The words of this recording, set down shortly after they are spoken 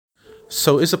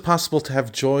So is it possible to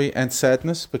have joy and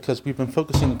sadness? Because we've been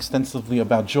focusing extensively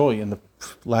about joy in the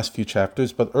last few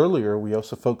chapters, but earlier we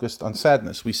also focused on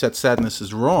sadness. We said sadness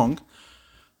is wrong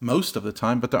most of the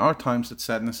time, but there are times that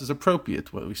sadness is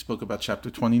appropriate. We spoke about chapter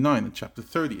 29 and chapter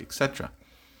 30, etc.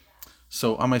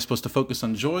 So am I supposed to focus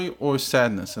on joy or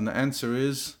sadness? And the answer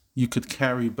is you could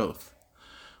carry both.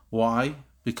 Why?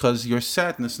 Because your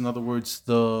sadness, in other words,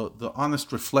 the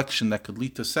honest reflection that could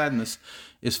lead to sadness,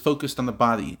 is focused on the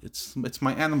body. It's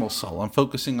my animal soul. I'm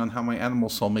focusing on how my animal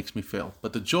soul makes me feel.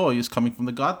 But the joy is coming from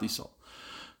the godly soul.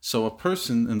 So a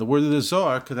person, in the word of the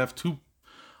Zohar, could have two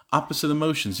opposite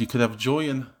emotions. You could have joy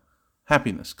and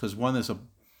happiness, because one is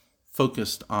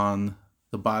focused on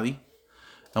the body,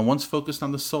 and one's focused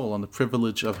on the soul, on the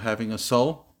privilege of having a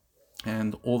soul,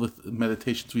 and all the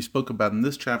meditations we spoke about in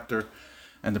this chapter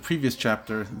and the previous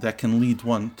chapter that can lead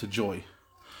one to joy.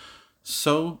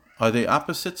 So, are they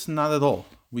opposites? Not at all.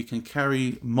 We can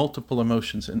carry multiple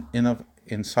emotions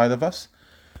inside of us.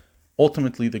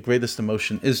 Ultimately, the greatest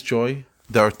emotion is joy.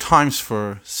 There are times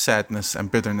for sadness and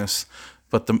bitterness,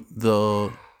 but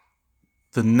the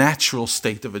natural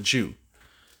state of a Jew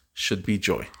should be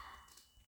joy.